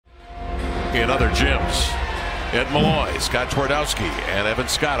in other gyms. Ed Malloy, Scott Twardowski, and Evan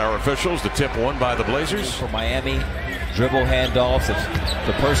Scott are officials. The tip won by the Blazers. For Miami, dribble handoffs. If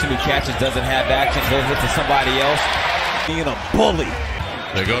the person who catches doesn't have action, go hit to somebody else. Being a bully.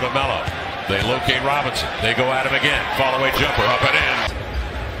 They go to Mello. They locate Robinson. They go at him again. Fall away jumper up and in.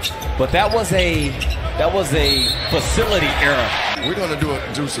 But that was a facility error. We're gonna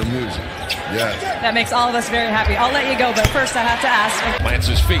do some music. Yes. That makes all of us very happy. I'll let you go, but first I have to ask. Plants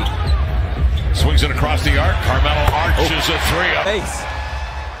his feet. Swings it across the arc. Carmelo arches a three up. Ace.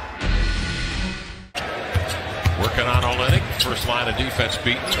 Working on Olynyk. First line of defense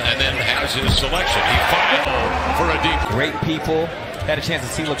beaten, and then has his selection. He fired for a deep. Great people. Had a chance to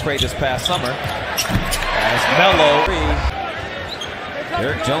see Lecrae this past summer. As Mello.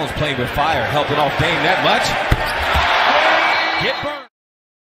 Derrick Jones playing with fire, helping off Dame that much. Get burned.